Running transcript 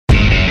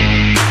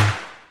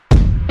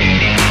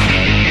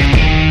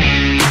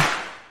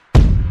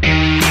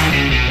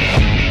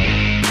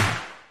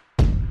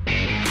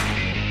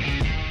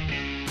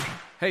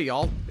Hey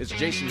y'all, it's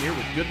Jason here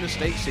with Goodness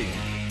Steak Seasoning.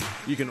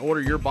 You can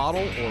order your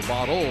bottle or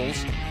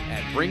bottles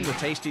at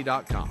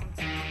bringthetasty.com.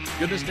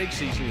 Goodness Steak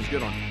Seasoning is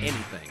good on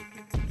anything.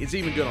 It's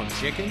even good on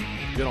chicken,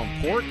 good on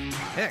pork,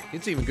 heck,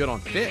 it's even good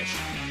on fish.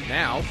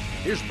 Now,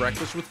 here's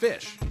Breakfast with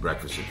Fish.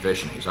 Breakfast with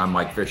Fish News. I'm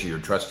Mike Fisher, your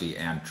trusty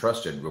and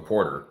trusted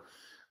reporter.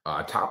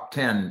 Top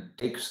 10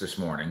 takes this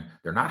morning.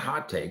 They're not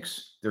hot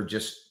takes. They're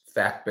just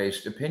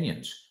fact-based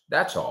opinions.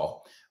 That's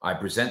all. I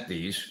present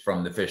these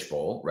from the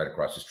Fishbowl, right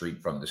across the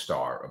street from the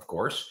Star, of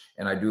course,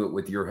 and I do it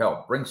with your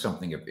help. Bring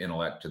something of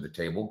intellect to the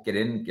table. Get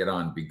in, get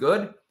on, be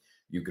good.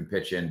 You can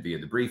pitch in via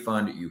the Brief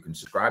Fund. You can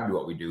subscribe to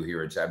what we do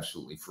here. It's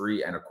absolutely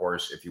free. And of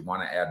course, if you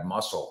want to add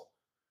muscle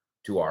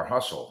to our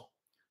hustle,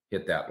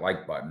 hit that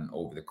like button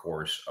over the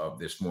course of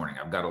this morning.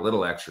 I've got a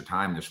little extra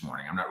time this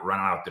morning. I'm not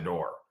running out the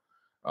door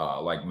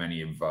like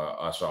many of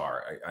us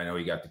are. I know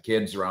you got the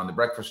kids around the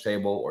breakfast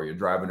table, or you're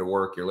driving to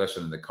work, you're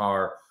listening in the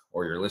car,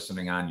 or you're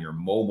listening on your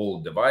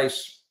mobile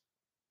device,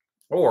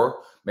 or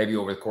maybe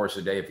over the course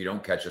of the day, if you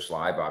don't catch us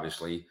live,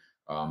 obviously,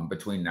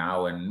 between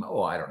now and,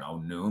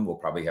 noon, we'll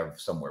probably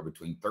have somewhere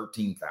between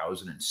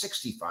 13,000 and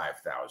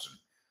 65,000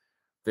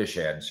 fish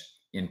heads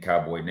in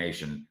Cowboy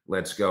Nation.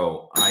 Let's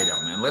go item.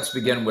 And let's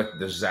begin with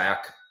the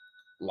Zack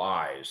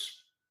Lies.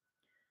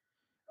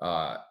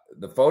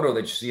 The photo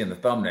that you see in the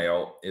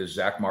thumbnail is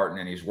Zack Martin,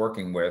 and he's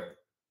working with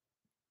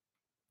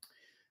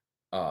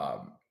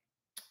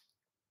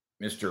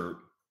Mr.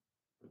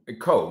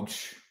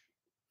 Coach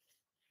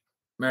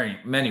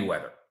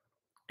Manyweather.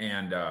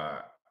 And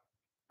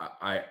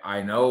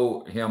I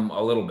know him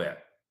a little bit,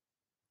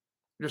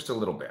 just a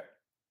little bit.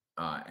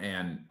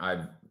 And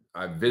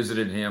I've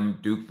visited him,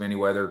 Duke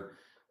Manyweather.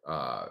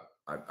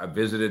 I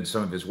visited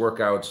some of his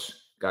workouts,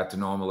 got to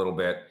know him a little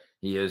bit.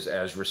 He is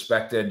as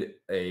respected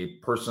a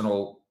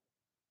personal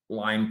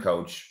line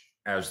coach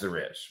as there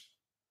is.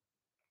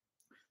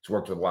 He's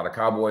worked with a lot of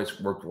Cowboys,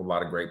 worked with a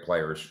lot of great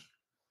players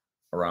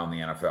around the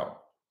NFL.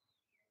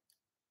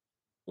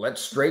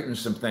 Let's straighten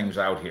some things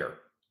out here.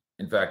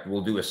 In fact,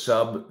 we'll do a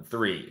sub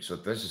 3. So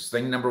this is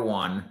thing number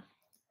 1,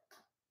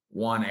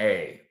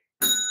 1A.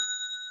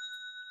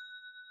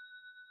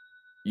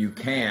 You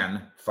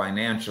can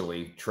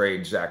financially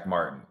trade Zack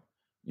Martin.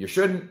 You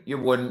shouldn't, you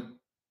wouldn't,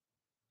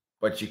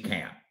 but you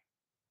can.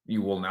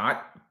 You will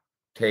not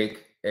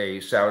take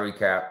a salary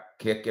cap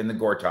kick in the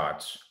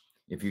Gortats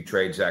if you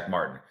trade Zack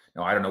Martin.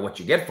 Now, I don't know what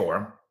you get for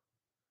him.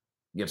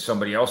 You get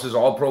somebody else's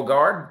all-pro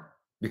guard,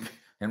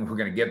 and we're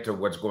going to get to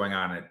what's going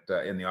on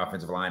in the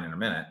offensive line in a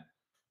minute.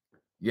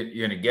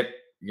 You're going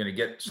to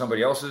get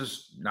somebody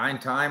else's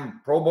 9-time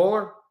Pro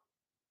Bowler,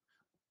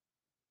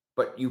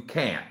 but you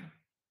can.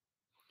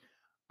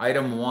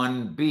 Item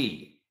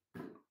 1B.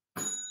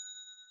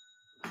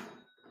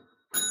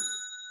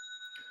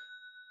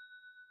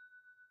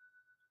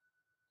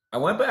 I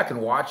went back and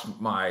watched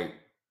my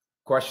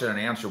question and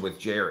answer with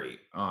Jerry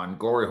on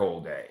Glory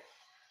Hole Day,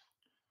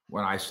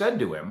 when I said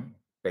to him,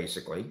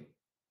 basically,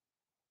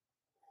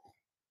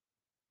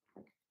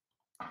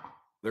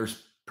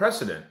 there's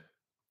precedent,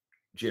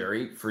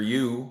 Jerry, for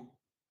you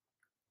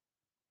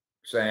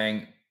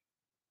saying,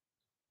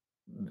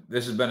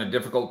 this has been a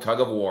difficult tug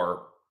of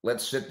war.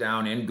 Let's sit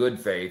down in good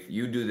faith.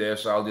 You do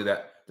this, I'll do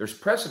that. There's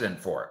precedent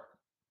for it.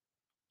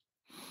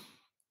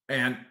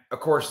 And of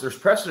course, there's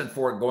precedent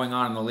for it going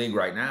on in the league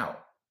right now.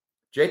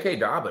 J.K.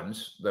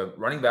 Dobbins, the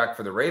running back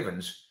for the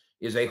Ravens,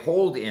 is a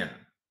hold-in.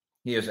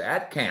 He is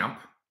at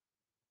camp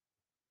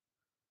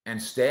and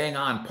staying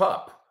on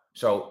PUP.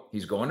 So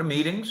he's going to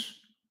meetings.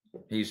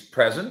 He's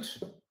present.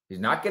 He's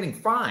not getting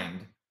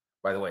fined.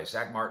 By the way,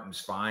 Zack Martin's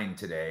fined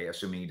today,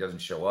 assuming he doesn't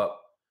show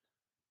up.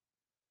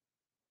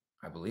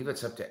 I believe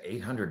it's up to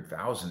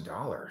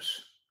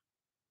 $800,000.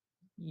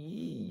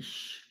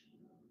 Yeesh.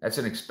 That's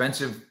an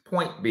expensive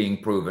point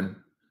being proven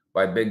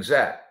by Big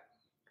Zack.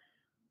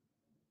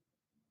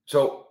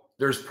 So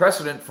there's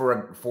precedent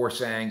for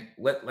saying,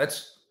 why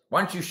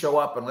don't you show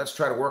up and let's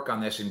try to work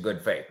on this in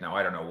good faith. Now,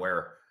 I don't know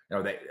where,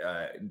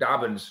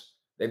 Dobbins,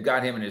 they've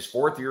got him in his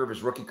 4th year of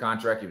his rookie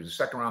contract. He was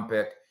a 2nd-round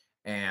pick.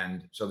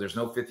 And so there's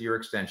no 5th-year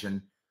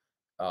extension.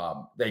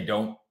 They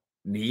don't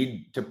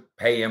need to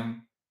pay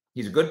him.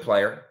 He's a good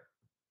player,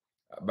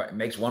 but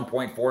makes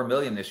 $1.4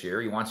 million this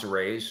year. He wants a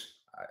raise.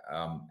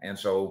 And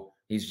so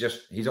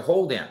he's a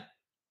hold-in.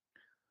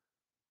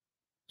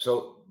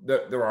 So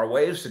there are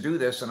ways to do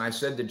this. And I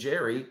said to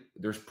Jerry,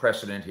 there's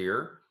precedent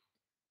here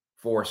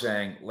for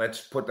saying,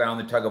 let's put down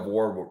the tug of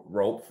war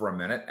rope for a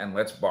minute and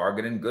let's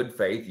bargain in good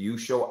faith. You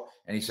show up.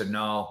 And he said,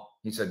 no.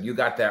 He said, you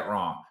got that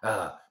wrong.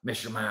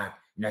 Mr. Mack,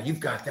 now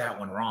you've got that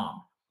one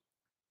wrong.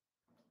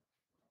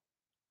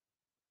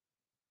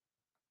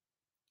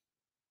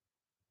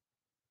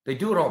 They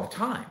do it all the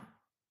time.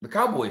 The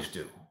Cowboys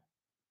do.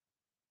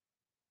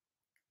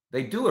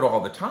 They do it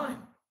all the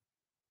time.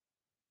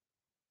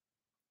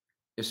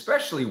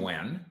 Especially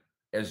when,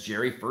 as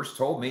Jerry first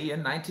told me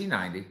in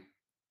 1990,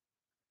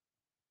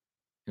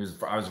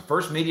 I was the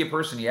first media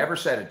person he ever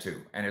said it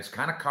to, and it's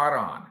kind of caught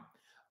on.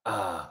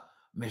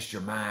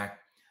 Mr. Mack,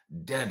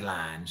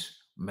 deadlines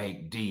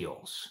make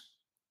deals.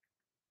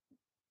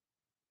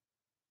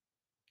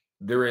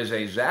 there is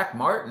a Zack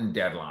Martin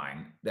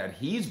deadline that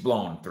he's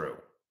blown through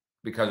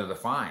because of the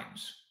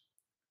fines.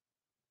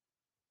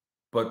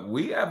 But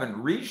we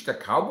haven't reached a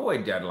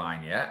Cowboy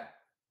deadline yet.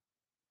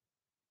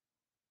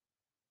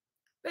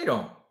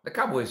 The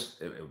Cowboys,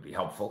 it would be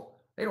helpful.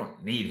 They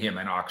don't need him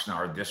in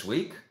Oxnard this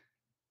week.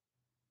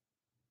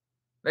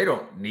 They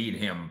don't need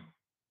him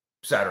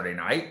Saturday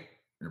night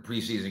in a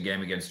preseason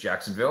game against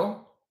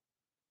Jacksonville.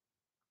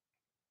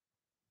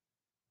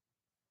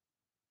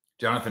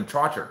 Jonathan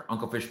Trotter,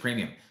 Uncle Fish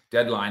Premium.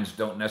 Deadlines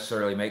don't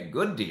necessarily make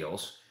good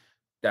deals.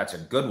 That's a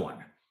good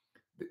one.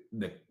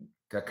 The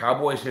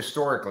Cowboys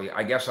historically,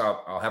 I guess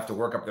I'll have to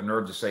work up the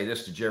nerve to say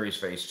this to Jerry's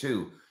face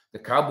too. The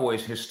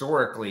Cowboys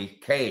historically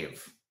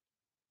cave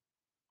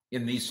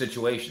in these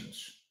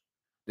situations.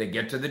 They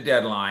get to the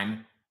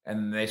deadline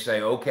and they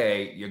say,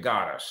 okay, you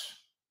got us.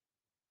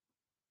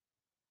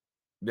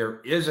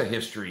 There is a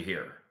history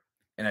here,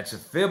 and it's a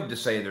fib to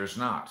say there's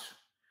not.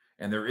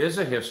 And there is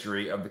a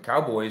history of the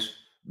Cowboys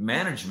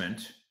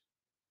management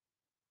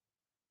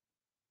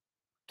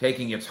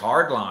taking its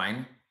hard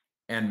line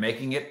and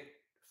making it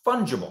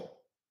fungible,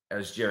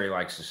 as Jerry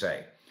likes to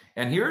say.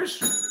 And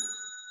here's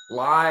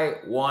lie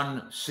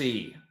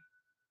 1C.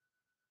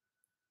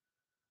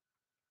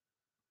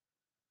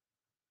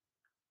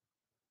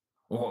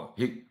 Well,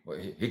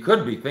 he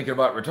could be thinking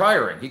about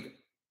retiring.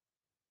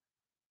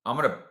 I'm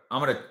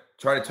gonna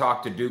try to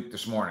talk to Duke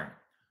this morning,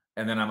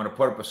 and then I'm gonna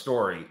put up a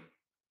story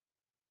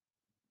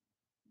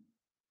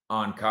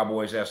on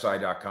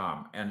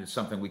cowboyssi.com, and it's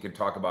something we can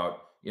talk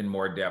about in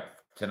more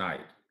depth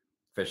tonight.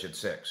 Fish at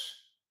 6.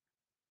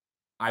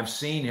 I've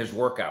seen his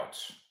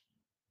workouts.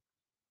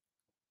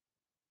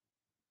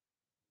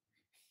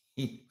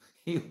 He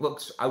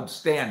looks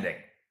outstanding.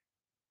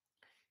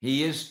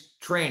 He is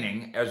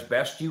training as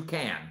best you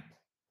can,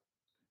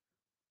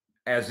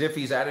 as if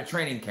he's at a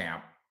training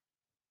camp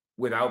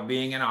without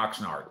being in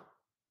Oxnard.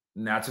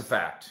 And that's a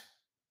fact.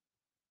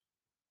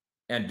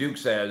 And Duke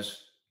says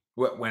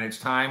when it's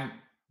time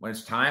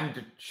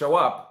to show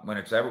up,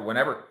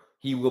 whenever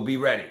he will be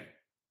ready.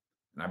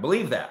 And I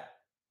believe that.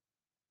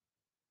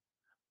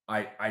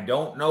 I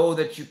don't know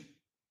that you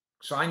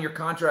sign your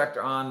contract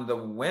on the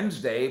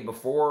Wednesday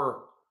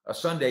before a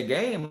Sunday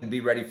game and be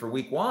ready for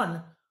week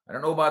 1. I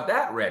don't know about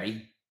that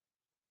ready.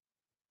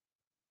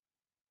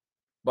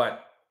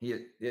 But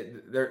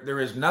there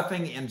is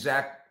nothing in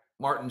Zack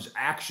Martin's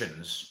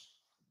actions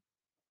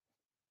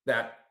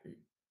that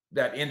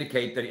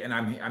indicate that, and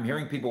I'm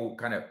hearing people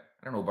kind of,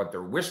 I don't know about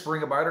they're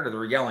whispering about it or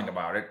they're yelling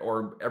about it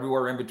or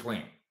everywhere in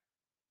between.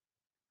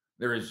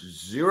 There is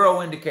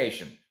zero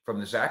indication from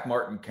the Zack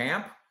Martin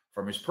camp,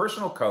 from his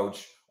personal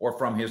coach, or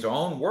from his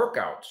own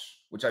workouts,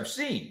 which I've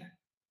seen,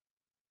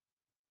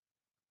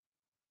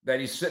 that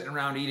he's sitting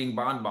around eating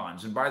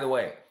bonbons. And by the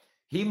way,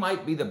 he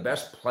might be the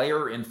best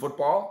player in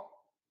football.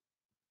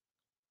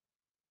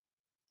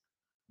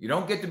 You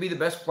don't get to be the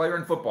best player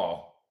in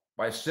football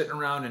by sitting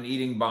around and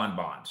eating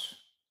bonbons.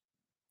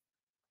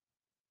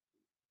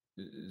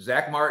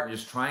 Zack Martin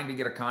is trying to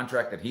get a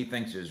contract that he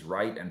thinks is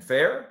right and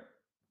fair,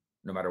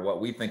 no matter what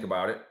we think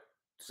about it,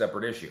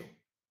 separate issue.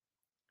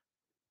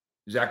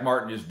 Zack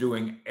Martin is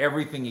doing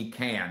everything he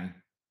can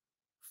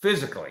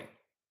physically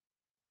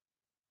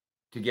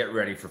to get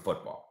ready for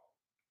football.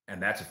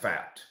 And that's a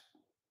fact.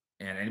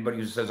 And anybody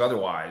who says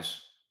otherwise,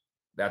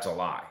 that's a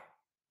lie.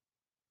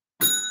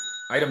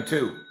 Item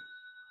 2.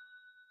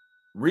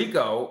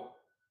 Rico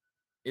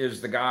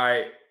is the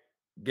guy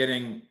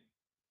getting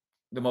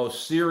the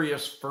most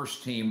serious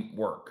first team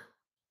work.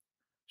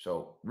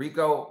 So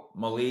Rico,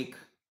 Malik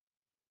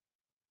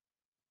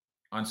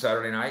on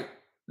Saturday night.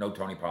 No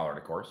Tony Pollard,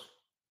 of course.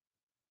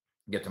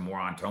 Get to more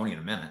on Tony in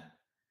a minute.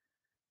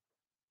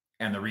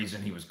 And the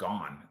reason he was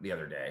gone the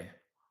other day.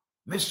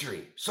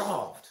 Mystery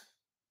solved.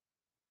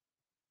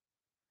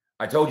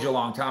 I told you a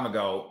long time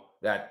ago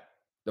that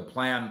the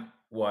plan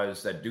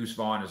was that Deuce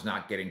Vaughn is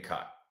not getting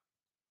cut.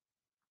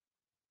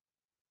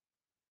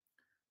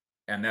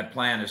 And that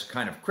plan is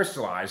kind of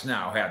crystallized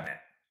now, hasn't it?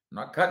 I'm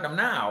not cutting him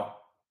now.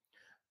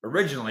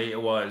 Originally,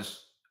 it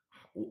was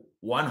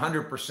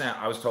 100%.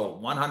 I was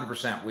told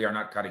 100% we are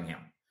not cutting him.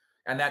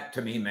 And that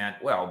to me meant,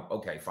 well,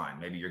 okay, fine.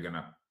 Maybe you're going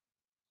to,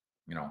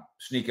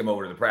 sneak him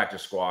over to the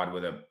practice squad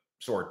with a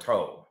sore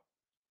toe.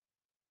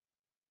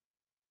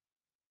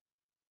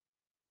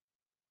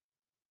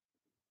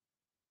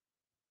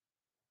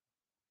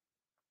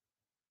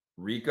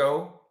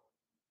 Rico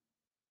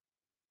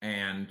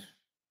and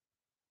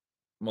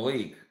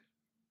Malik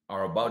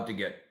are about to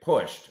get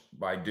pushed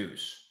by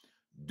Deuce.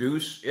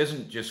 Deuce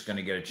isn't just going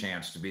to get a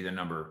chance to be the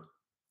number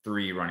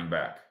 3 running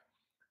back.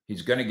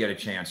 He's going to get a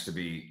chance to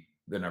be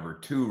the number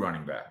 2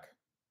 running back.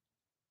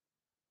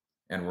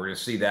 And we're going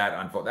to see that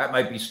unfold. That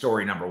might be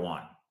story number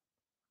 1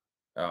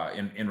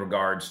 in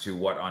regards to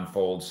what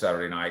unfolds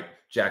Saturday night.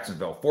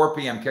 Jacksonville, 4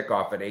 p.m.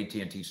 kickoff at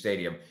AT&T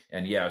Stadium.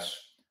 And yes,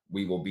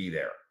 we will be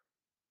there.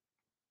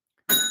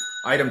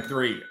 Item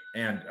 3,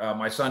 and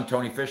my son,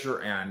 Tony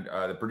Fisher, and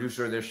the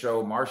producer of this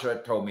show,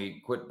 Marcia, told me,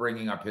 quit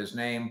bringing up his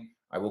name.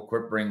 I will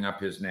quit bringing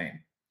up his name.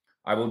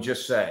 I will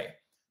just say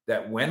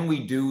that when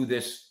we do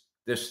this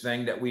this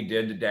thing that we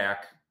did to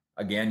Dak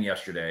again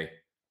yesterday.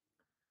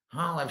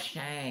 Hall of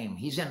Shame.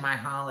 He's in my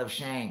Hall of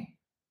Shame.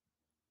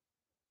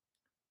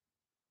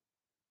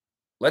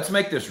 Let's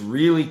make this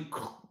really,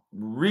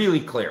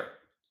 really clear.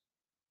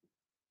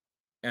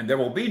 And there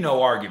will be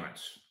no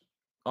arguments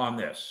on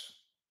this.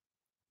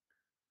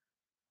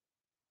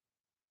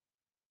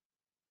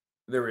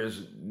 There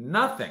is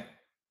nothing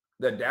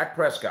that Dak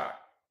Prescott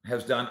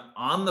has done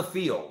on the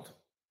field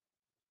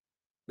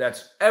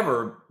that's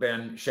ever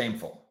been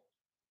shameful.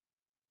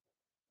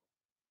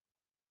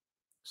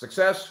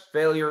 Success,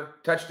 failure,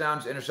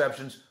 touchdowns,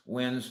 interceptions,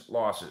 wins,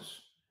 losses.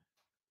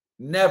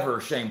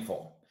 Never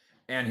shameful.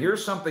 And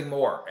here's something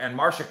more. And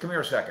Marcia, come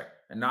here a second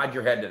and nod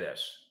your head to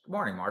this. Good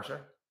morning,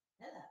 Marcia.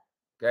 Hello.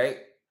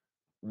 Okay.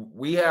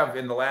 We have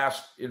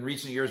in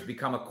recent years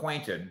become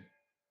acquainted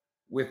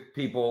with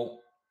people,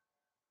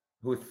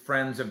 with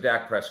friends of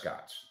Dak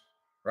Prescott's,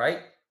 right?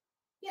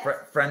 Yes.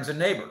 Friends and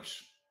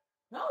neighbors.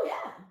 Oh,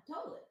 yeah,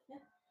 totally. Yeah.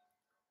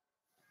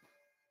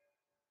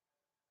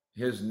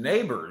 His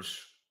neighbors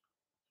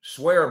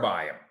swear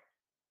by him.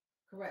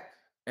 Correct.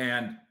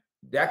 And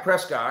Dak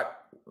Prescott,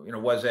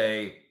 was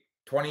a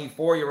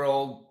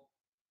 24-year-old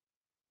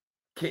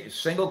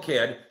single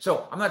kid.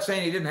 So I'm not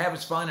saying he didn't have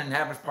his fun and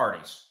have his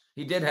parties.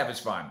 He did have his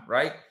fun,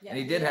 right? Yeah, and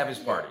he did have his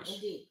parties.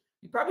 Indeed.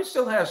 He probably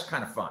still has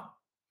kind of fun.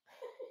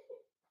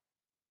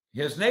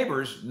 His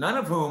neighbors, none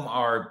of whom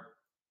are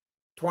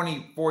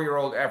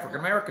 24-year-old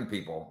African-American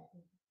people,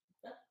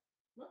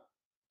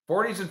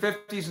 40s and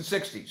 50s and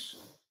 60s.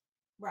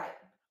 Right.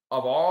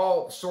 Of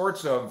all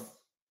sorts of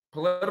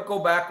political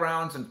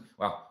backgrounds and,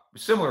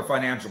 similar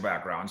financial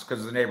backgrounds because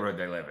of the neighborhood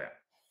they live in.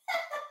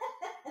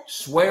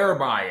 Swear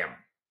by him.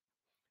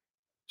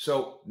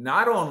 So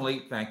not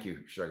only, thank you,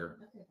 Sugar,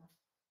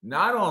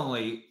 not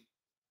only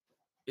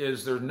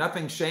is there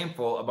nothing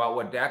shameful about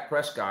what Dak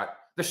Prescott,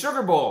 the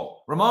Sugar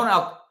Bowl,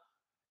 Ramon,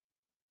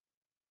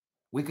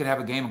 we could have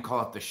a game and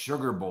call it the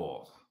Sugar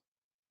Bowl,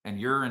 and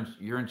you're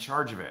in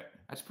charge of it.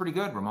 That's pretty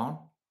good, Ramon.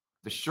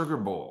 The Sugar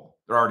Bowl.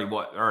 There already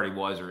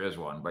was or is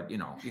one, but you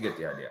get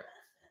the idea.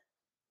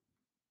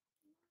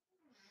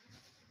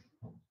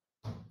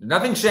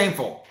 Nothing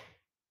shameful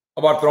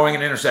about throwing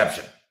an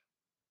interception.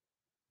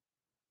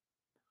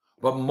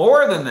 But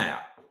more than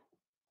that,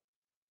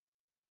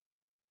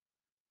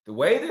 the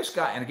way this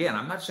guy, and again,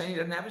 I'm not saying he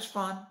doesn't have his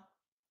fun.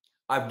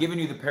 I've given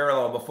you the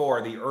parallel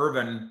before, the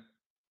Irvin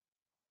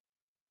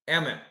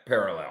Emmett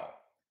parallel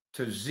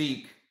to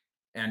Zeke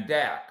and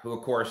Dak, who,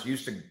 of course,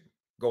 used to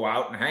go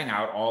out and hang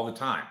out all the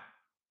time.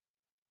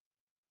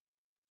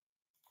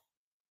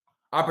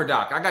 Upper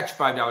Doc, I got your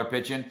 $5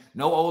 pitch in.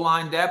 No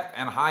O-line depth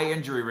and high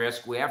injury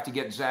risk. We have to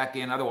get Zach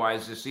in.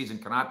 Otherwise, this season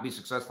cannot be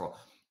successful.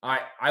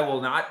 I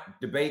will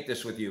not debate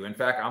this with you. In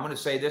fact, I'm going to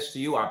say this to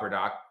you, Upper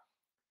Doc,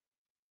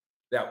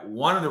 that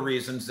one of the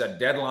reasons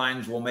that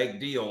deadlines will make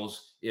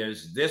deals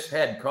is this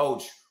head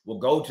coach will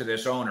go to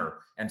this owner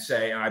and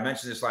say, and I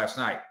mentioned this last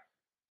night,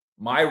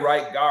 my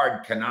right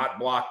guard cannot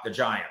block the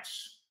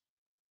Giants.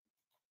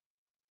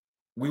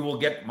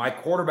 My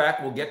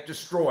quarterback will get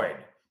destroyed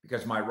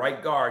because my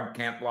right guard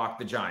can't block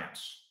the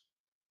Giants.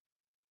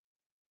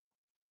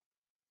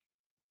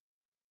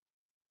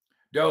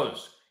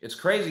 Doze, it's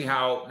crazy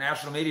how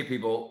national media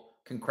people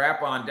can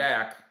crap on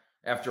Dak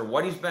after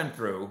what he's been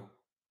through,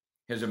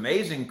 his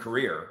amazing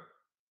career,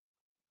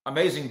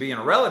 amazing being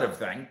a relative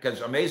thing,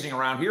 because amazing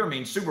around here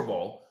means Super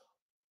Bowl,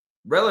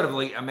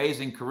 relatively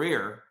amazing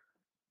career.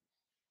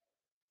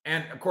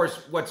 And of course,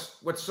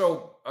 what's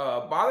so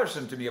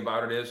bothersome to me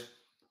about it is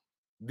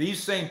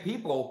these same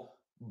people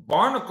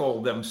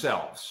barnacle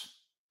themselves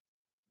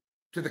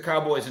to the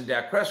Cowboys and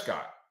Dak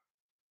Prescott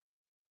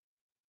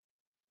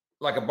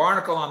like a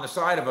barnacle on the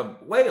side of a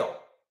whale.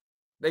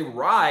 They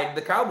ride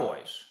the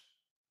Cowboys.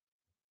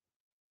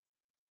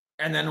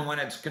 And then when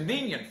it's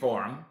convenient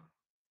for them,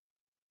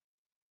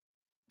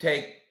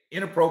 take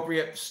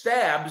inappropriate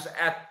stabs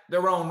at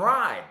their own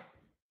ride.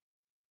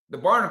 The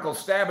barnacle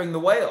stabbing the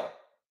whale.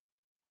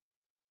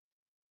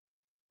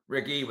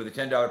 Rick E. with a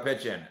 $10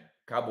 pitch in.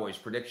 Cowboys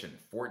prediction,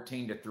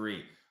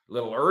 14-3. A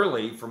little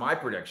early for my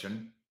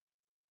prediction,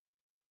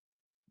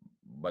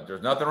 but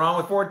there's nothing wrong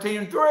with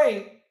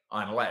 14-3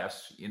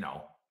 unless, they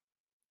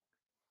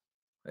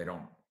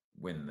don't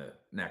win the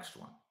next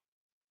one.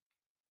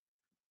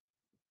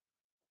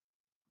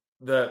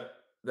 The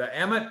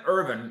Emmett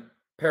Irvin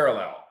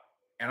parallel,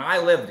 and I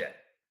lived it.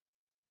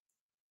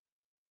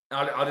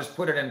 I'll just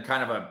put it in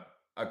kind of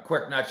a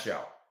quick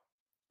nutshell.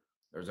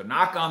 There's a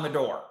knock on the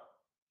door.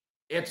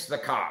 It's the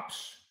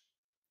cops.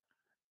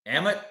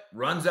 Emmett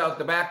runs out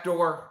the back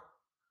door.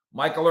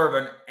 Michael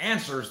Irvin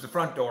answers the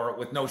front door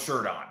with no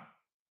shirt on.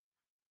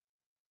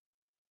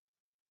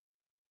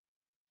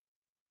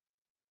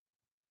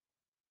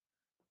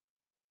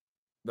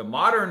 The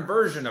modern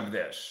version of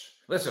this,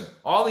 listen,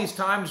 many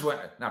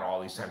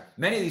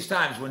of these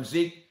times when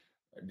Zeke,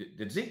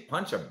 did Zeke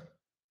punch a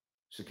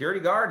security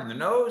guard in the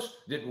nose?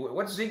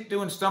 What's Zeke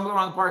doing stumbling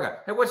around the parking lot?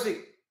 Hey, what's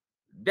Zeke?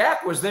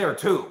 Dak was there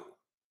too.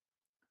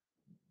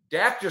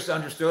 Dak just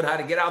understood how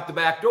to get out the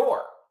back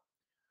door.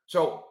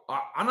 So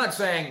I'm not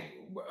saying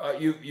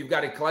you've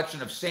got a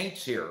collection of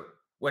saints here.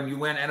 When you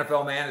win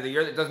NFL Man of the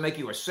Year, that doesn't make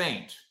you a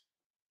saint.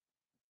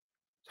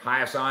 It's the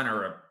highest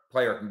honor a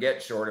player can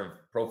get short of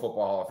Pro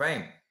Football Hall of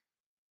Fame.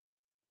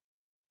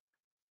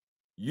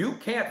 You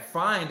can't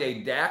find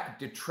a Dak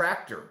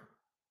detractor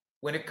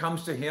when it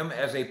comes to him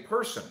as a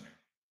person.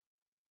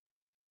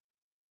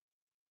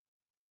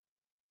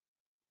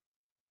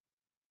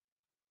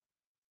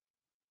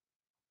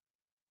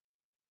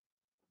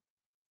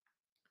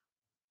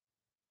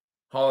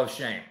 Hall of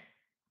Shame.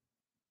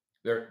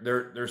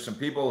 There's some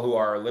people who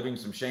are living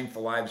some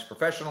shameful lives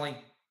professionally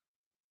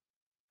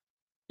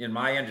in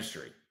my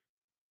industry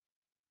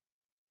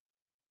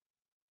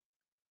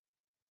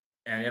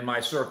and in my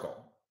circle.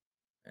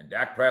 And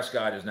Dak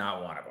Prescott is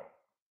not one of them.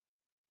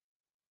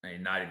 And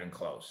he's not even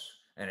close.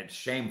 And it's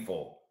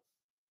shameful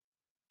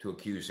to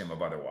accuse him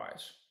of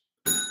otherwise.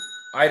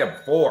 Item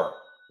 4.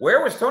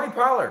 Where was Tony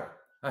Pollard?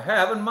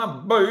 Having my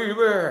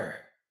baby.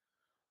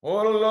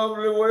 What a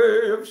lovely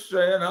way of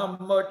saying how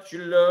much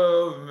you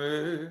love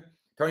me.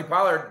 Tony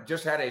Pollard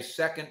just had a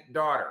second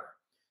daughter.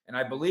 And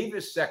I believe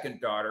his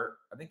second daughter,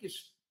 I think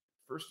his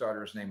first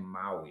daughter is named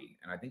Maui.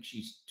 And I think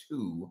she's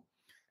 2.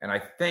 And I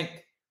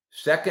think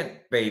second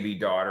baby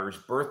daughter's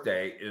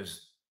birthday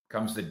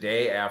comes the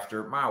day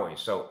after Maui.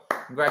 So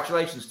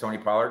congratulations, Tony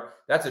Pollard.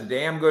 That's a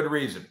damn good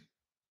reason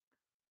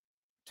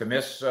to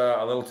miss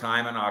a little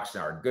time in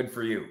Oxnard. Good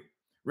for you.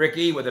 Rick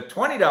E. with a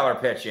 $20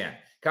 pitch in.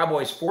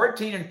 Cowboys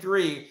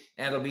 14-3,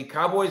 and it'll be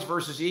Cowboys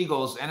versus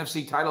Eagles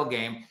NFC title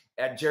game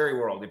at Jerry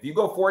World. If you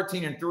go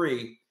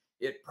 14-3,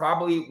 it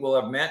probably will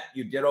have meant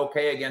you did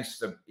okay against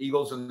the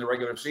Eagles in the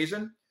regular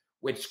season,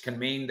 which can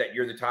mean that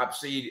you're the top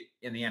seed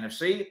in the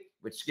NFC,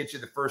 which gets you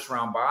the first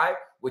round bye,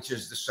 which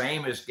is the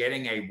same as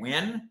getting a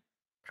win,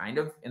 kind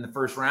of, in the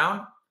first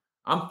round.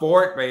 I'm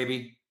for it,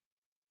 baby.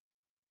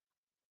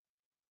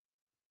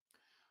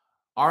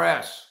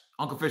 RS,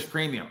 Uncle Fish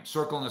Premium,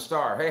 Circle and the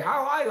Star. Hey,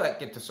 how I like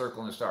get to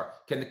Circle and the Star?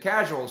 Can the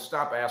casuals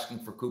stop asking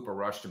for Cooper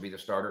Rush to be the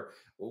starter?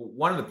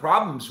 One of the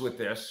problems with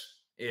this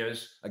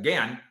is,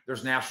 again,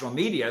 there's national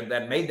media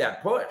that made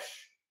that push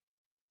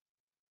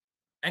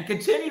and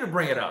continue to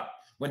bring it up.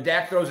 When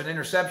Dak throws an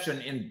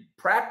interception in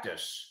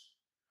practice,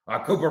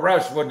 Cooper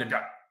Rush wouldn't have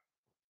done.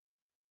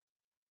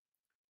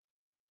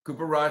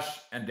 Cooper Rush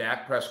and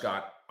Dak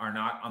Prescott are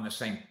not on the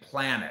same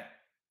planet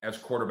as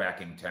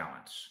quarterbacking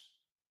talents.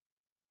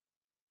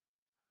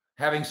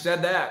 Having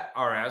said that,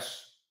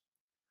 RS,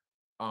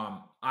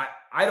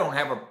 I don't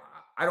have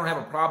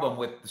a problem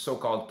with the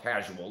so-called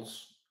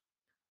casuals.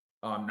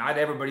 Not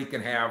everybody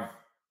can have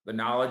the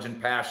knowledge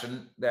and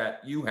passion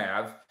that you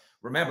have.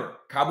 Remember,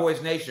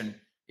 Cowboys Nation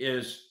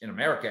is, in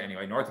America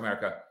anyway, North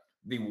America,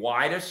 the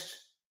widest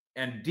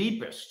and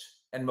deepest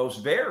and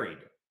most varied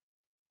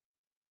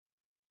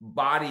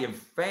body of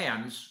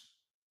fans.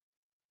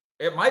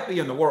 It might be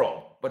in the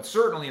world, but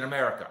certainly in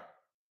America.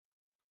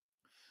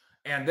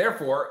 And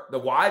therefore, the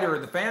wider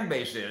the fan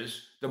base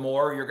is, the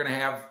more you're going to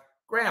have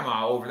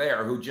grandma over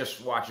there who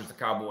just watches the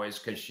Cowboys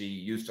because she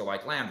used to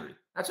like Landry.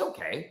 That's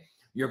okay.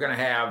 You're going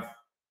to have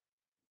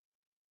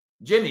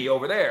Jimmy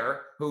over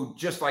there who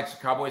just likes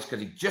the Cowboys because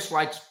he just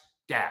likes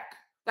Dak.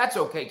 That's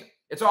okay.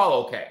 It's all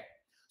okay.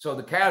 So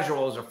the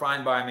casuals are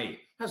fine by me,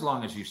 as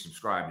long as you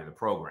subscribe to the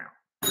program.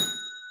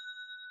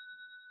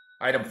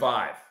 Item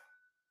 5.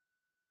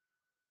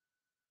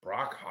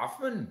 Brock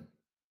Hoffman.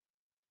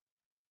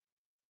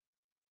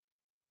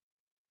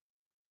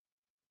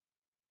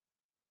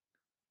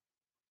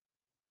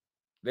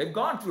 They've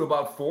gone through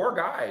about 4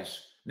 guys.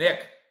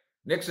 Nick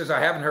says, I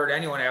haven't heard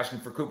anyone asking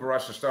for Cooper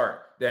Rush to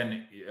start.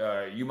 Then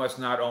you must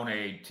not own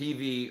a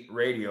TV,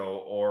 radio,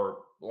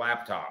 or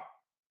laptop.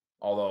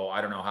 Although I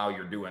don't know how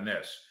you're doing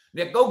this.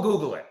 Nick, go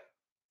Google it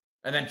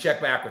and then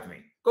check back with me.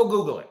 Go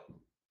Google it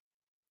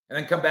and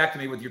then come back to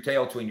me with your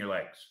tail between your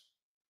legs.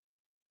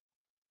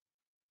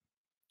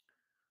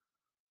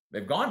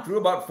 They've gone through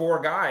about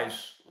 4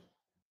 guys.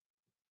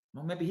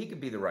 Well, maybe he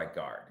could be the right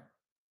guard.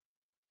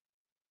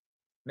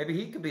 Maybe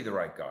he could be the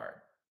right guard.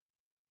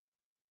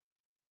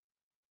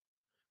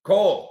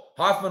 Cole,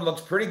 Hoffman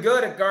looks pretty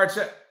good at guard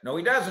set. No,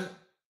 he doesn't.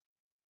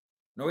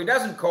 No, he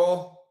doesn't,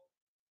 Cole.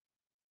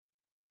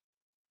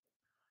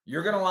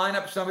 You're going to line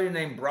up somebody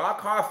named Brock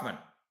Hoffman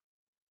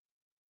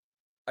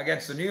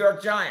against the New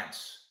York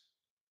Giants.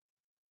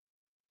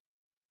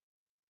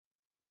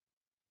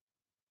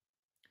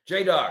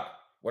 J-Dog,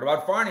 what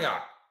about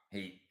Farniok?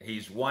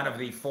 He's one of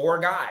the 4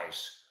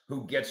 guys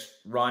who gets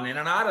run in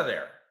and out of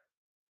there.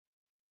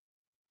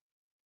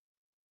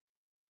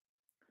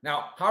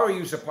 Now, how are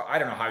you I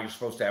don't know how you're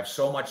supposed to have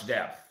so much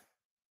depth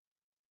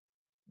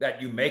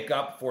that you make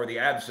up for the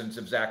absence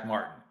of Zack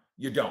Martin.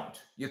 You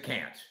don't. You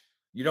can't.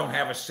 You don't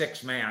have a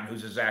 6th man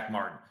who's a Zack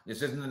Martin.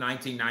 This isn't the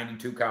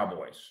 1992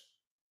 Cowboys.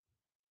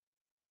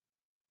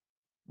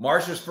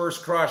 Marsh's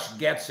first crush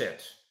gets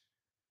it.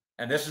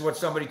 And this is what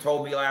somebody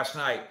told me last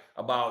night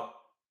about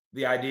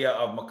the idea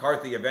of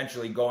McCarthy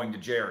eventually going to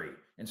Jerry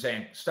and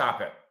saying,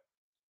 stop it.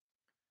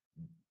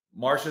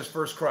 Marsh's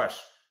first crush,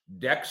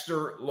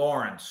 Dexter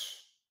Lawrence,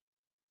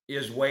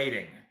 is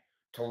waiting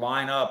to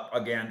line up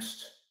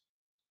against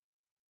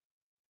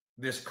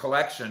this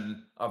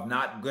collection of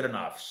not good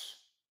enoughs.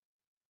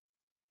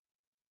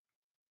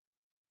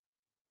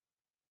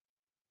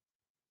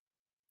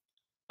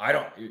 I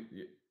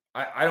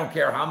don't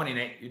care how many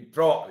names you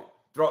throw.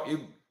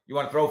 You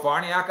want to throw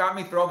Farniak at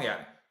me? Throw me at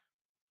me.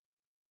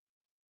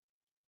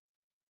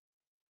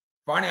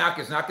 Farniak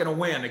is not going to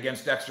win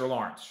against Dexter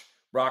Lawrence.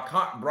 Brock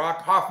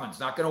Hoffman's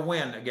not going to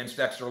win against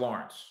Dexter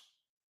Lawrence.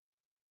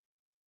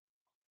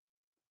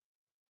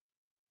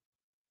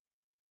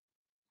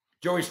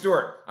 Joey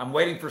Stewart, I'm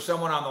waiting for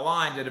someone on the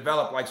line to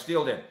develop like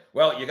Steele did.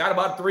 Well, you got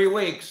about 3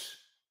 weeks.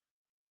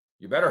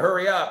 You better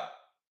hurry up.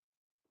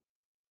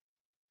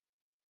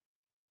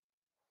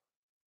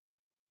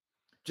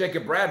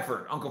 Jacob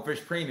Bradford, Uncle Fish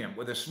Premium,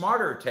 with a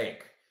smarter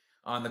take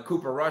on the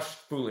Cooper Rush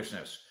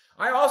foolishness.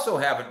 I also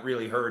haven't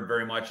really heard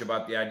very much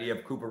about the idea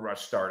of Cooper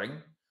Rush starting,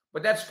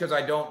 but that's because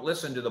I don't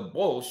listen to the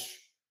bullsh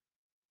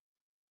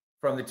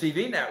from the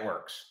TV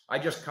networks. I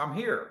just come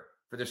here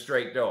for the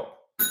straight dope.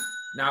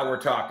 Now we're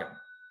talking.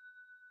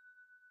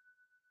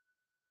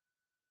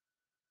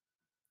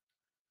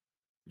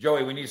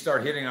 Joey, we need to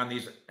start hitting on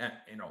these,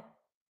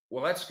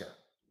 Waletzka,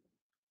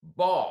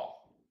 Ball.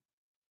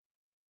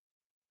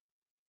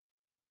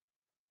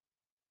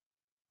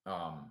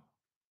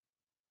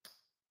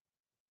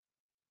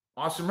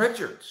 Austin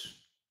Richards.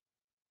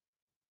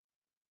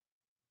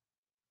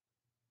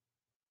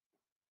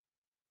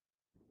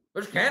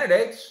 There's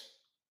candidates.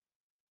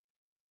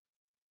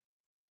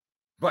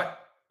 But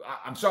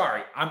I'm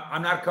sorry,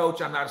 I'm not a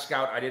coach, I'm not a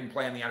scout, I didn't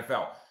play in the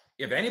NFL.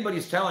 If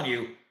anybody's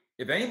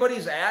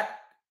at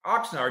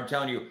Oxnard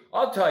telling you,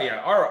 I'll tell you,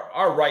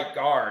 our right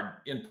guard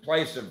in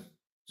place of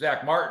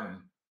Zack Martin,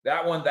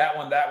 that one,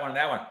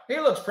 he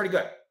looks pretty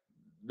good.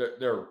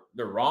 They're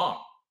wrong.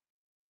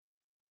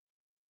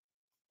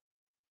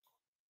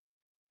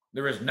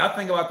 There is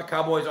nothing about the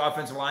Cowboys'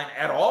 offensive line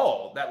at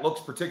all that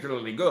looks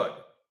particularly good.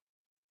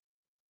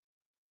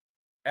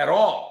 At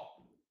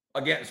all.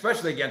 Again,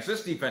 especially against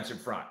this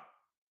defensive front.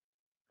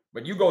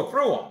 But you go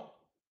through them.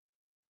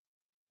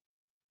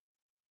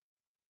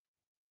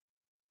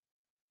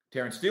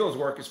 Terrence Steele's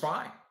work is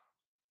fine.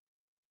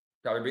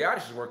 Tyler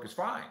Biadasz's work is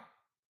fine.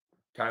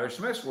 Tyler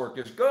Smith's work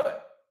is good.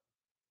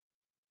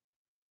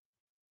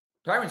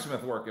 Tyron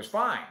Smith's work is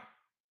fine.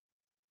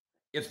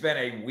 It's been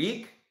a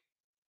week,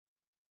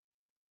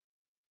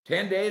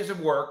 10 days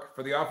of work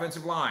for the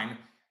offensive line,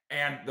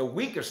 and the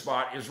weakest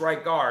spot is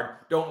right guard.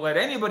 Don't let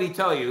anybody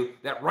tell you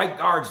that right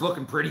guard's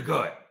looking pretty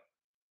good.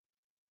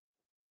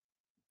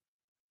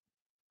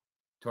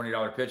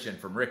 $20 pitch in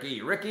from Rick E.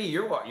 Rick E,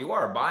 you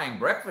are buying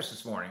breakfast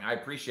this morning. I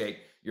appreciate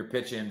your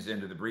pitch ins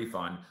into the brief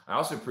fund. I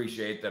also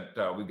appreciate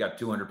that we've got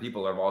 200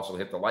 people that have also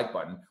hit the like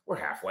button. We're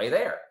halfway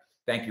there.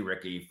 Thank you,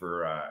 Ricky,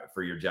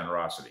 for your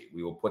generosity.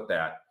 We will put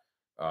that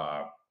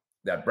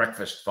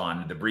breakfast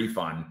fund, the brief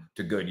fund,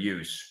 to good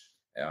use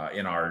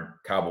in our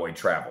Cowboy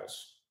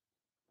travels.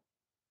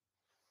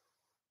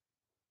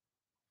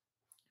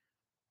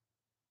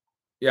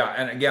 Yeah,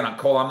 and again,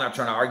 Cole, I'm not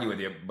trying to argue with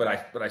you, but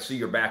I see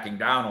you're backing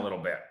down a little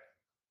bit.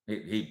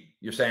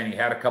 You're saying he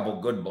had a couple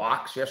good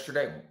blocks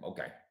yesterday.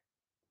 Okay,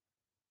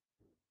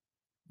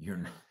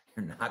 you're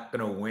not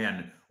going to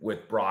win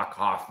with Brock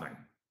Hoffman.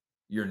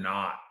 You're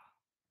not.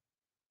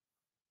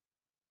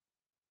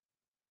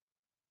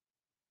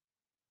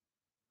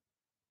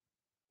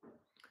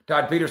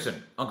 Todd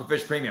Peterson, Uncle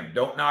Fish Premium.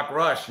 Don't knock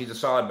Rush. He's a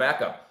solid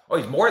backup. Oh,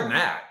 he's more than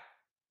that.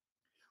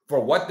 For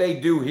what they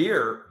do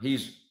here,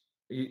 he's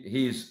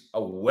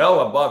a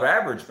well above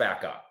average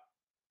backup.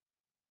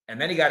 And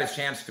then he got his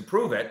chance to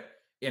prove it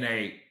in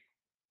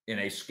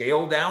a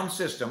scaled down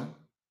system,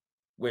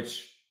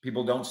 which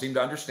people don't seem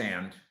to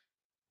understand.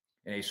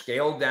 In a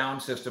scaled down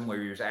system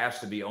where he was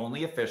asked to be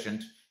only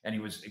efficient, and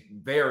he was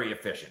very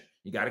efficient.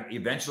 He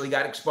eventually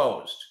got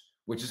exposed,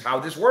 which is how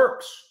this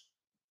works.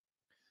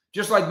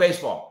 Just like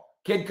baseball.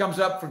 Kid comes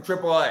up from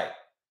AAA.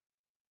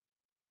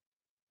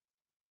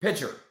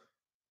 Pitcher.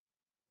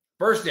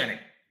 First inning.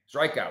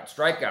 Strikeout,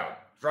 strikeout,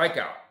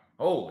 strikeout.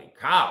 Holy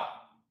cow.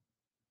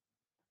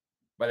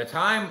 By the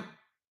time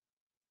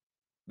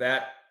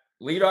that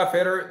leadoff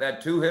hitter,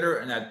 that 2-hitter,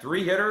 and that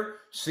 3-hitter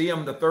see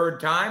him the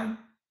third time,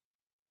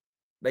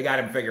 they got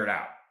him figured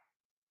out.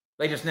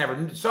 They just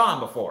never saw him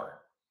before.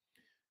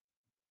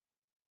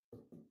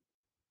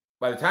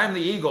 By the time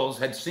the Eagles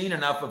had seen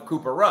enough of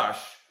Cooper Rush,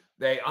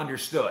 they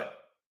understood.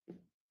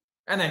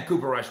 And then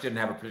Cooper Rush didn't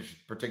have a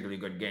particularly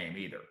good game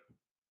either.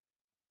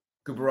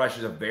 Cooper Rush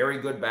is a very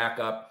good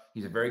backup.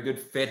 He's a very good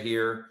fit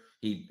here.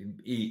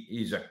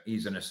 He's a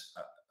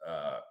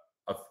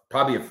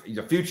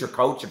future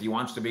coach if he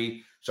wants to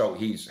be. So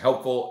he's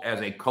helpful as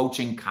a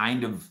coaching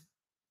kind of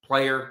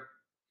player.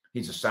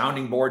 He's a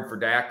sounding board for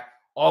Dak.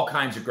 All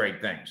kinds of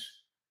great things.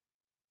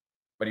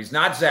 But he's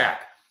not Dak.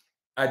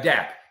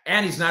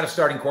 And he's not a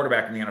starting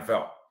quarterback in the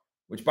NFL.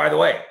 Which, by the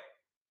way,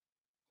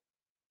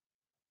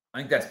 I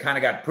think that's kind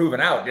of got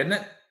proven out, didn't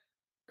it?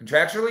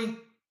 Contractually?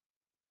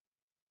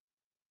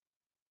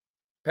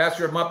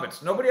 Pastor of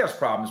Muppets. Nobody has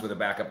problems with a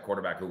backup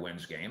quarterback who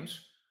wins games.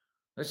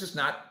 Let's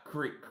not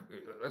create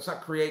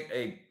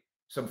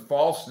some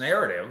false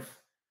narrative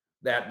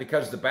that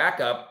because the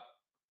backup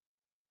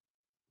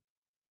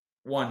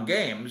won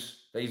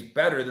games that he's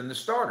better than the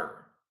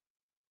starter.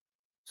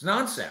 It's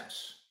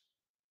nonsense.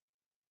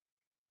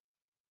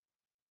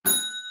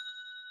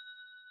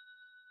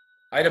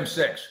 Item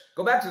 6,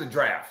 go back to the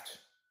draft.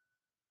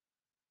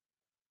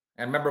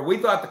 And remember, we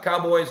thought the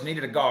Cowboys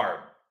needed a guard,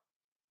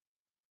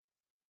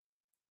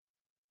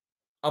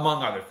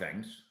 among other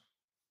things.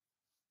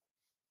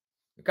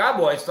 The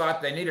Cowboys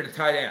thought they needed a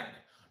tight end,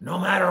 no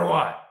matter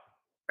what.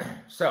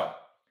 So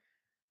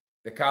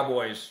the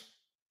Cowboys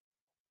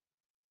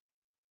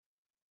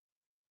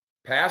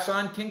pass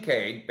on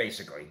Kincaid,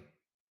 basically.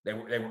 They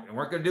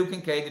weren't going to do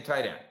Kincaid, the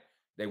tight end.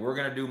 They were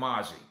going to do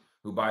Mozzie,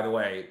 who, by the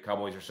way,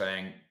 Cowboys are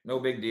saying, no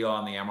big deal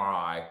on the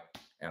MRI.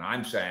 And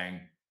I'm saying,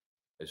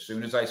 as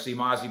soon as I see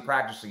Mozzie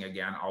practicing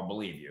again, I'll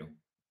believe you.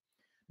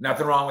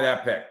 Nothing wrong with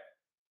that pick.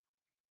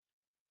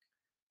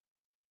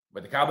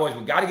 But the Cowboys,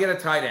 we got to get a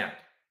tight end.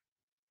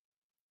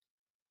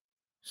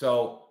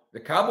 So the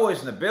Cowboys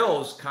and the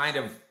Bills kind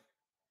of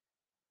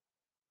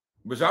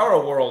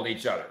bizarro world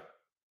each other.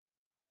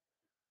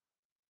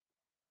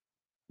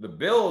 The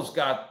Bills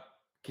got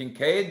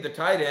Kincaid, the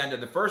tight end, in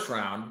the first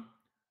round,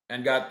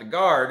 and got the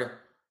guard,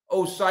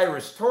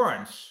 Osiris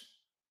Torrance,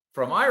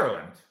 from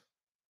Ireland,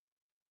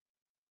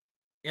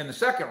 in the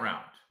second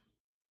round.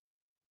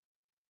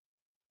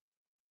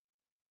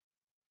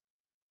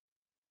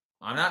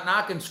 I'm not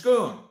knocking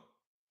Schoon.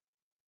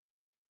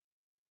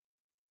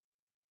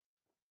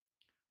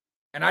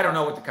 And I don't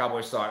know what the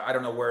Cowboys thought. I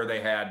don't know where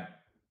they had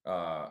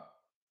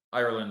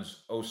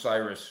Ireland's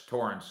Osiris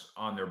Torrance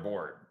on their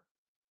board.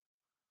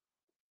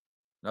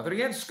 Nothing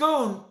against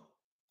Schoon.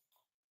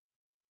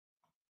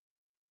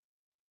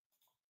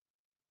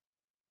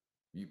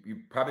 You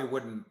probably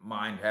wouldn't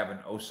mind having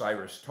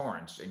Osiris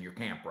Torrance in your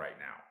camp right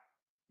now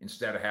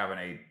instead of having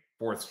a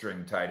fourth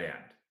string tight end.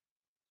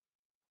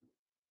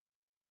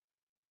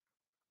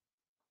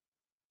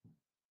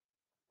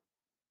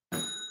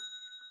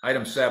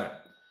 Item 7.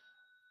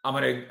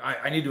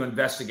 I need to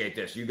investigate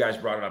this. You guys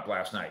brought it up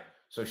last night.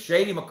 So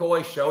Shady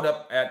McCoy showed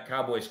up at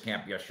Cowboys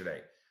camp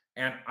yesterday.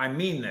 And I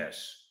mean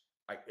this.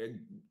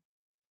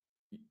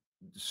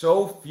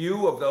 So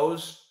few of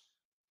those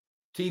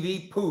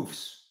TV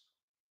poofs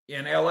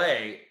in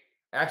LA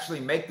actually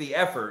make the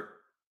effort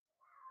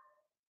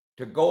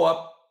to go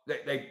up.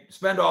 They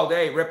spend all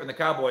day ripping the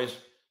Cowboys.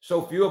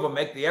 So few of them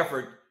make the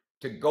effort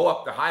to go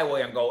up the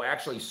highway and go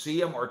actually see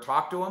them or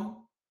talk to them.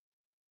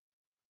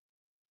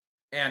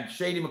 And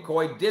Shady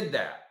McCoy did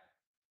that.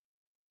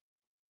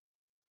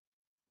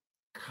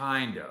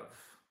 Kind of.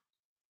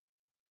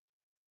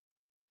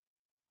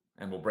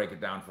 And we'll break it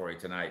down for you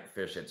tonight,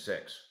 Fish at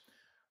 6.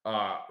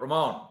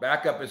 Ramon,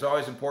 backup is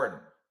always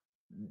important.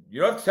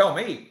 You don't have to tell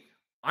me.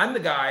 I'm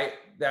the guy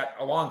that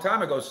a long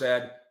time ago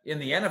said, in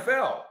the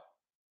NFL,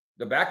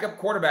 the backup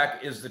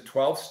quarterback is the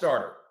 12th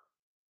starter.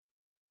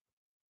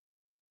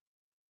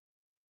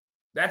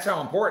 That's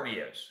how important he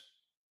is.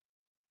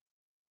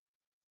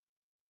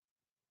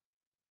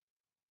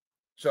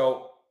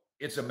 So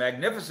it's a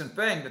magnificent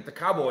thing that the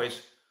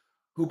Cowboys,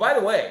 who, by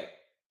the way,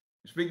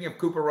 speaking of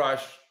Cooper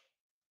Rush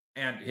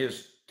and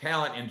his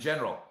talent in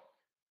general,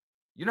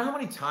 you know how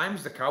many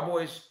times the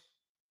Cowboys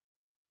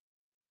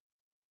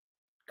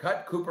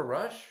cut Cooper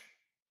Rush?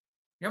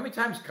 You know how many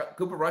times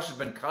Cooper Rush has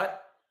been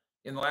cut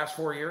in the last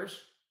 4 years?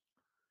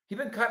 He's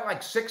been cut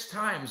like 6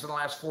 times in the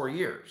last 4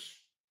 years.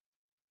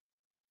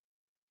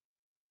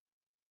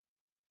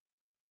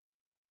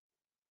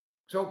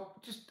 So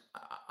just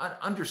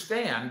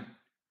understand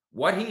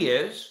what he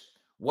is,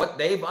 what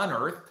they've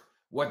unearthed,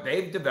 what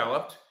they've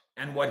developed,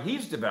 and what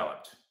he's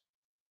developed.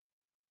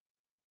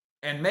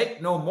 And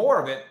make no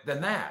more of it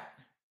than that.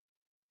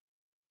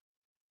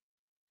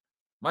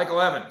 Michael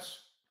Evans.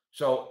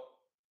 So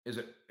is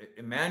it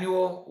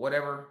Emmanuel,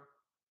 whatever,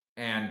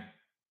 and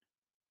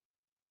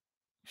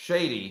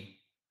Shady,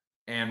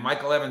 and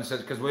Michael Evans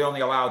says, because we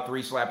only allow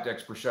 3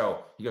 slapdicks per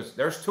show. He goes,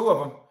 there's 2 of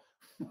them.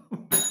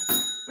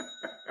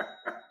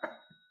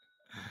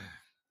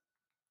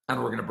 And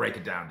we're going to break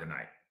it down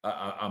tonight.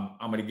 I'm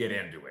going to get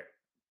into it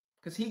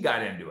because he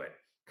got into it,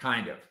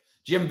 kind of.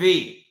 Jim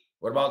V,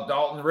 what about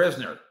Dalton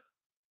Risner?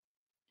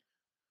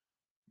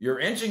 You're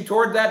inching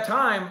toward that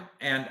time,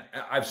 and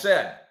I've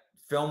said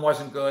film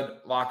wasn't good,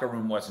 locker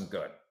room wasn't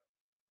good.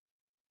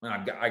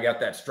 And I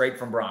got that straight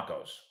from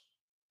Broncos.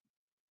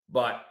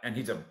 And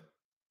he's a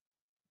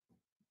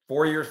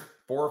 4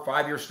 or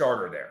 5 year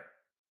starter there.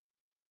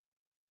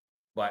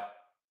 But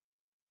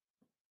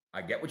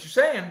I get what you're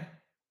saying.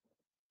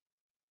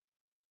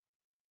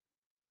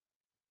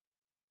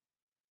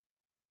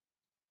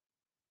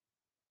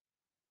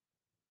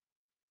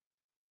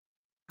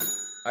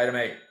 Item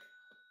 8.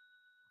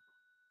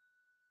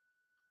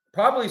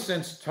 Probably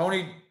since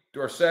Tony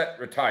Dorsett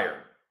retired,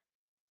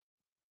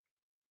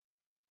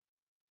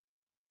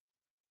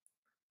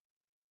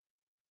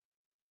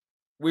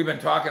 we've been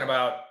talking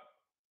about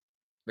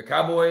the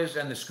Cowboys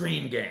and the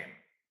screen game.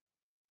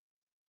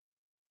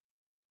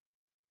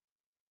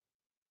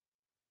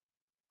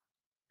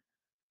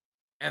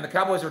 And the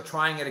Cowboys are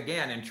trying it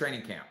again in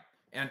training camp.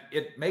 And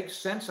it makes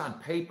sense on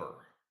paper.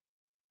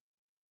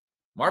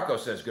 Marco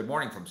says, good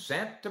morning from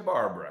Santa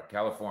Barbara,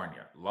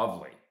 California.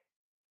 Lovely.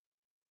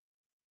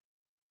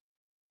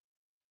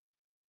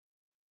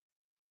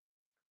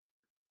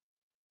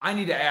 I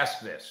need to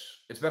ask this.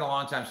 It's been a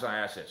long time since I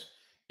asked this.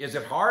 Is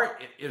it hard?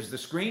 Is the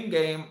screen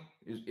game,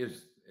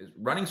 is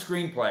running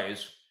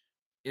screenplays,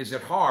 is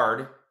it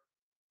hard,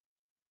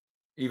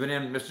 even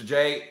in Mr.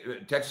 J,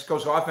 Texas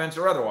Coast Offense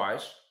or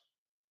otherwise?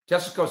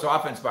 Texas Coast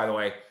Offense, by the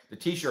way, the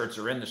T-shirts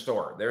are in the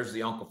store. There's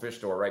the Uncle Fish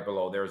store right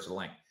below. There's the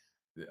link.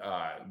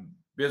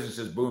 Business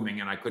is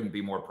booming, and I couldn't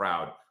be more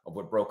proud of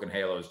what Broken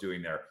Halo is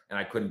doing there. And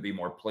I couldn't be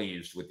more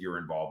pleased with your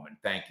involvement.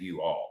 Thank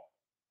you all.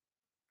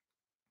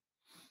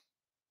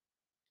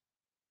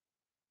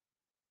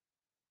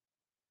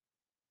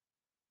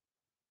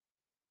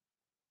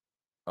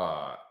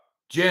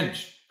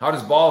 Ginge, how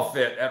does Ball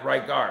fit at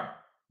right guard?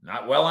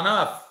 Not well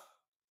enough.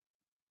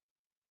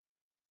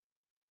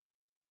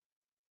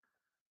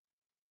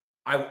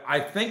 I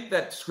think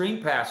that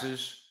screen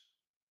passes,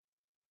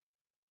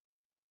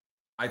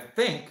 I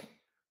think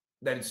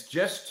that it's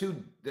just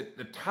too,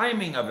 the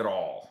timing of it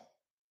all.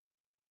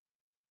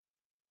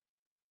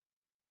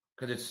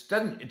 Because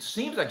it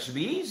seems like it should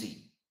be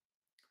easy.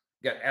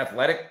 You got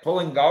athletic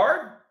pulling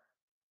guard,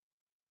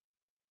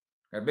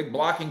 got a big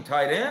blocking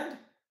tight end,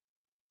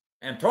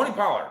 and Tony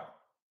Pollard.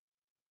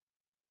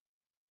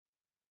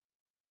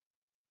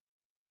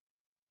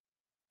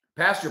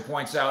 Pastor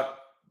points out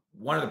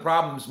one of the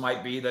problems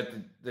might be that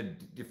the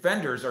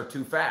defenders are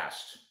too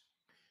fast.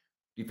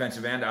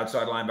 Defensive end,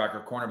 outside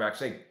linebacker, cornerback,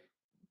 safety.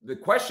 The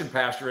question,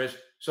 Pastor, is,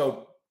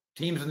 so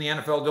teams in the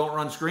NFL don't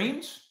run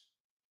screens?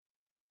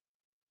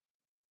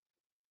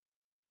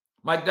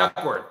 Mike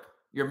Duckworth,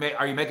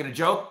 are you making a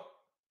joke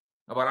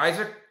about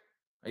Isaac?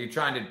 Are you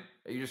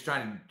just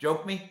trying to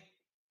joke me?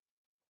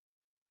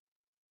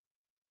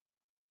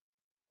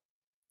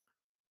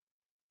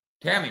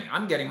 Tammy,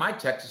 I'm getting my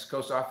Texas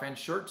Coast Offense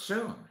shirt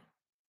soon.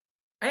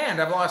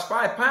 And I've lost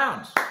 5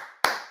 pounds.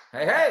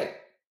 Hey, hey.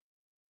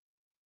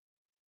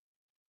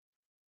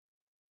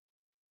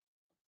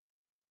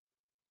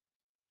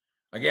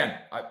 Again,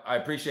 I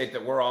appreciate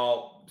that we're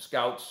all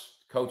scouts,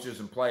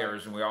 coaches, and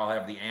players, and we all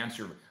have the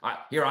answer.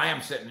 Here I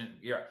am sitting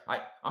here.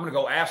 I'm going to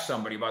go ask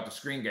somebody about the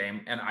screen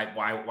game, and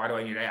why do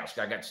I need to ask?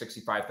 I got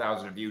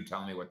 65,000 of you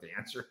telling me what the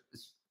answer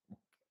is.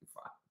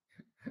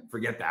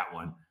 Forget that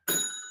one.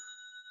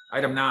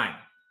 Item 9.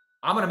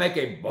 I'm going to make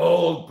a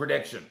bold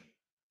prediction.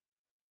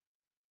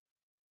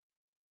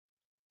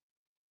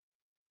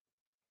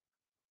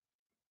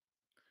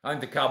 I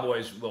think the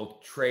Cowboys will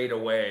trade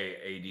away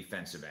a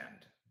defensive end.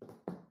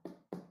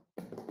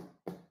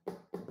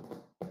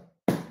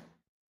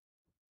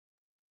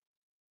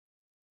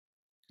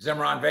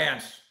 Zemron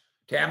Vance,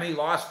 Tammy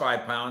lost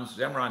 5 pounds.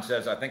 Zemron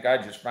says, I think I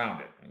just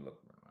found it. Look.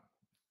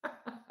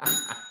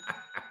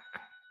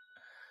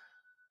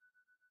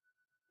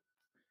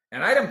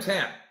 And item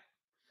 10,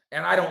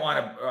 and I don't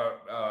want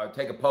to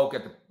take a poke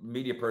at the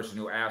media person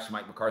who asked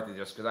Mike McCarthy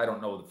this because I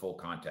don't know the full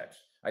context.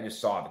 I just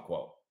saw the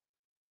quote.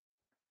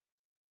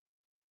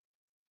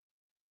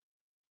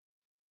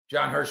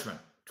 John Hirschman,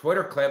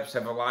 Twitter clips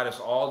have allowed us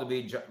all to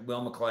be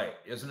Will McClay.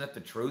 Isn't it the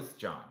truth,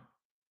 John?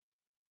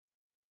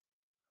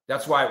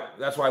 That's why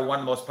one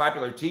of the most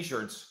popular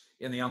T-shirts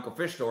in the Uncle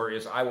Fish store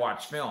is I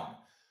watch film,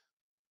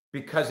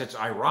 because it's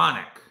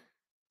ironic.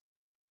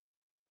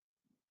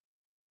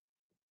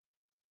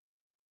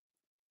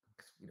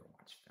 We don't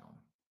watch film.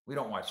 We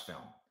don't watch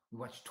film. We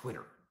watch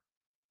Twitter.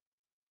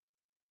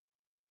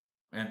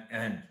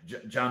 And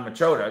John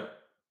Machota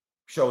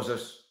shows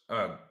us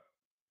a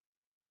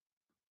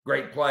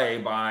great play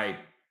by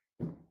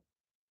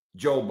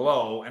Joe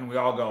Blow, and we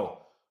all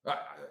go,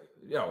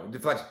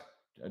 deflects.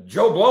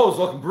 Joe Blow's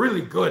looking really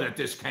good at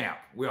this camp,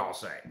 we all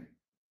say.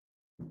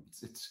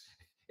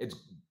 It's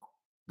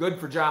good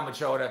for John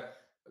Machota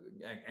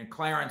and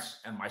Clarence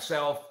and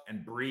myself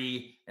and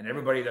Bree and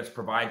everybody that's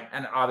providing,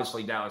 and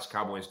obviously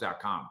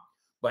DallasCowboys.com.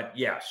 But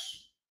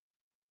yes,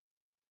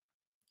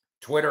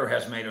 Twitter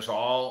has made us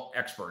all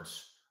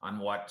experts on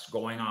what's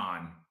going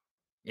on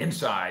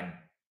inside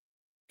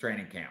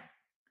training camp.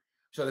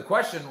 So the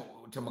question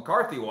to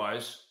McCarthy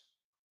was,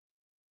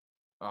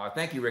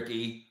 thank you,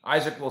 Ricky.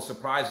 Isaac will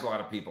surprise a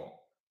lot of people.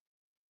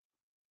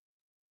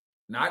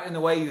 Not in the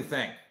way you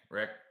think,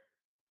 Rick.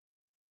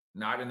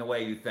 Not in the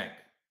way you think.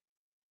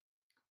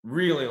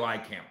 Really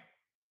like him.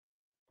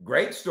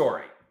 Great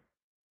story.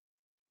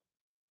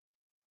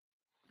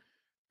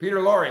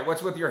 Peter Laurie,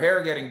 what's with your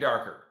hair getting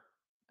darker?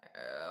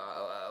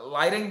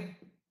 Lighting?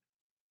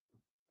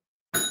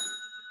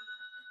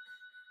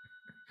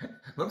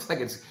 Looks like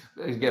it's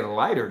getting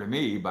lighter to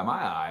me by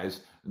my eyes.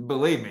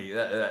 Believe me,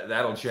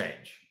 that'll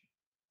change.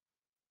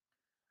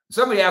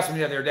 Somebody asked me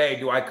the other day,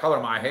 do I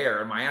color my hair?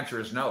 And my answer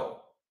is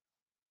no.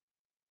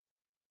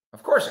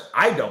 Of course,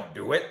 I don't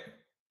do it.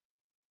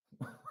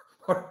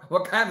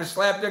 What kind of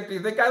slapdick do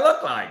you think I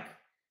look like?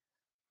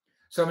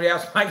 Somebody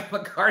asked Mike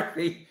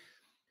McCarthy,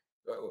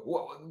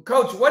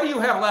 Coach, what do you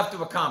have left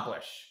to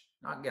accomplish?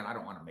 Now, again, I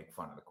don't want to make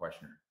fun of the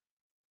questioner.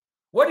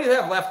 What do you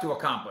have left to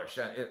accomplish?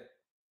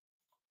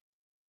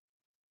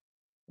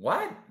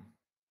 What?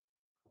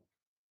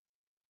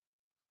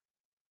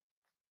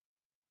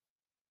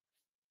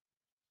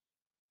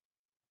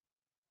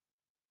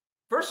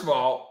 First of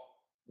all,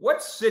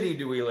 what city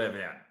do we live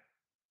in?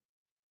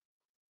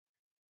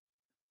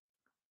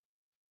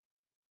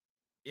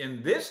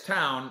 In this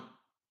town,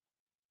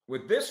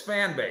 with this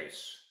fan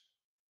base,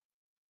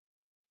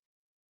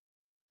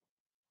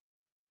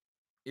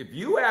 if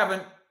you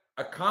haven't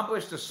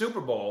accomplished a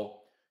Super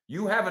Bowl,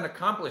 you haven't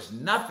accomplished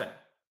nothing.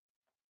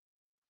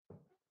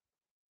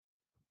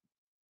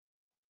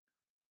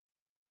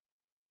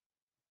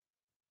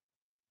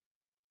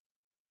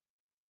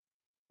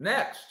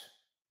 Next,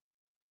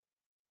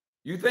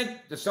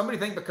 does somebody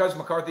think because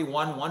McCarthy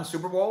won one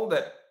Super Bowl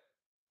that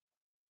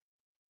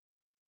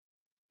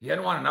he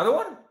hadn't won another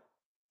one?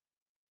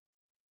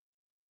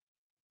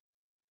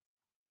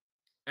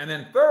 And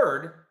then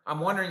third, I'm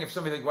wondering if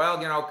somebody thinks, well,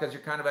 because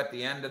you're kind of at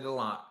the end of the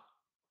line.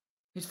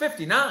 He's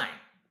 59.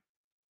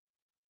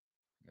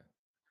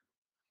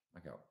 I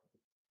got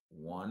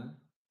one.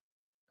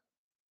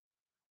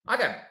 I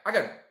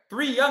got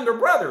 3 younger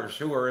brothers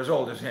who are as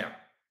old as him.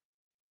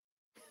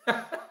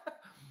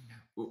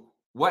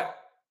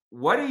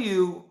 What do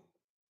you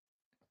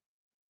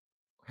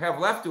have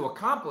left to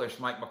accomplish,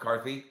 Mike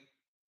McCarthy?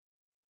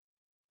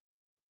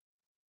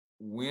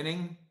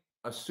 Winning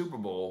a Super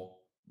Bowl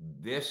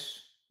this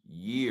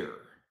year.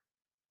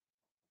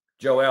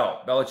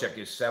 Joel, Belichick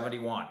is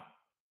 71.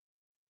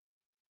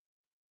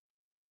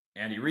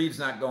 Andy Reid's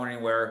not going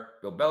anywhere.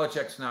 Bill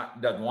Belichick's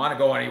doesn't want to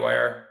go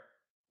anywhere.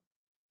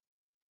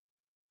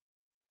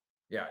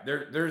 Yeah,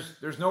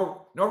 there's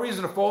no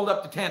reason to fold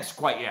up the tents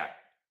quite yet.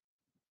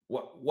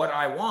 What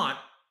I want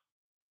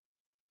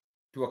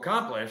to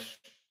accomplish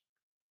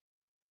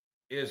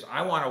is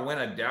I want to win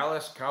a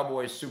Dallas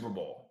Cowboys Super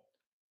Bowl.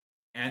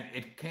 And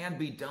it can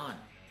be done.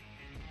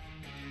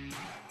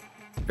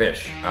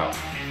 Fish out.